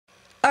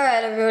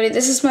Alright everybody,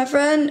 this is my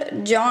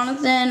friend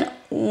Jonathan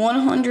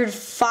 100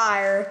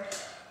 Fire.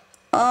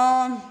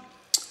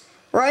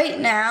 Right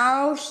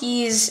now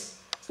he's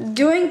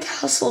doing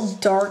Castle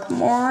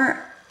Darkmoor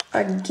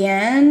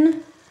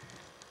again,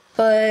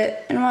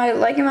 but in my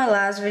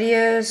last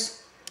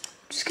videos,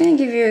 I'm just gonna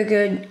give you a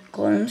good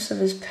glimpse of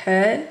his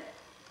pet.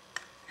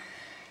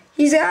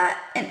 He's got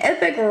an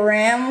epic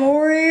ram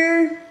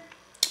warrior,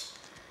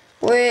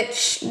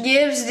 which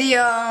gives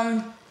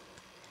the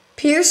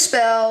pierce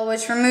spell,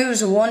 which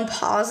removes one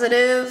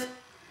positive,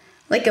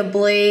 like a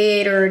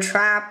blade or a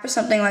trap or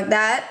something like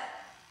that.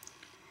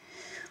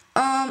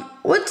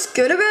 What's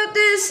good about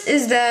this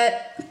is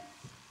that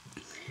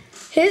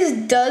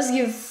his does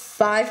give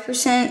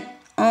 5%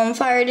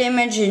 fire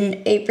damage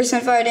and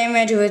 8% fire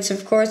damage, which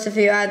of course if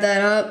you add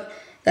that up,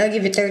 that'll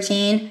give you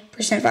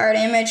 13% fire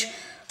damage.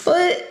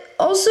 But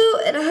also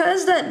it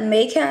has that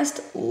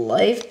Maycast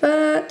Life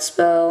Bat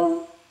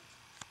spell,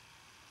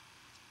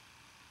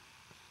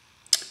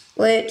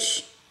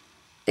 which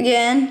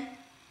again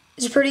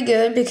is pretty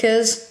good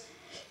because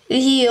it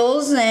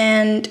heals,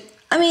 and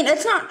I mean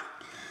it's not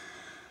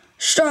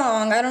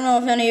strong. I don't know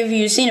if any of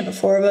you have seen it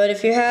before, but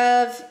if you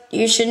have,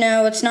 you should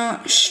know it's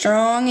not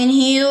strong in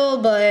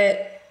heal,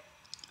 but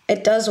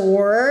it does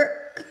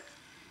work.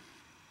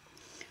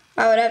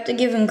 I would have to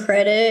give him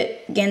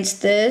credit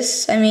against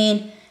this. I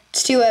mean,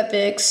 it's two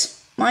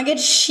epics. Mine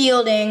gets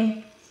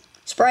shielding,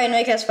 Sprite and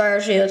Maycast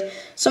Fire Shield.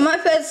 So my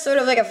pet's sort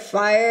of like a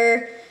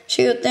fire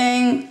shield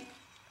thing,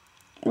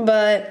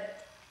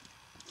 but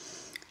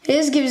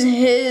his gives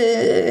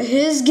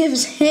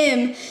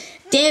him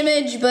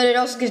damage, but it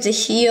also gives a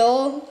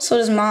heal. So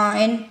does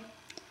mine.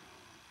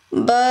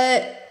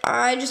 But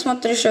I just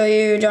wanted to show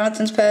you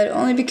Jonathan's pet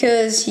only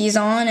because he's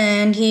on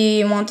and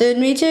he wanted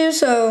me to.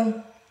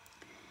 So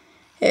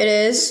here it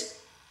is.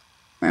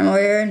 Ram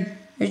Warrior.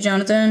 Here's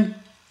Jonathan.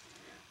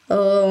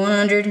 Oh,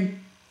 100.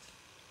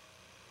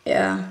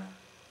 Yeah.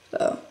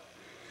 So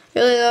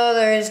really though,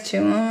 there is two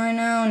of them right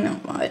now.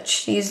 Not much.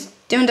 He's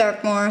doing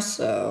Darkmoor,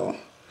 so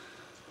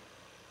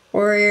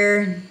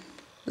Warrior.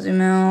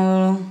 Zoom out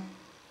a little.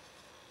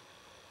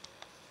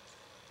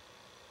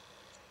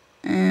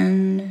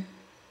 And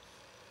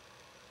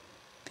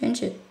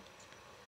pinch it.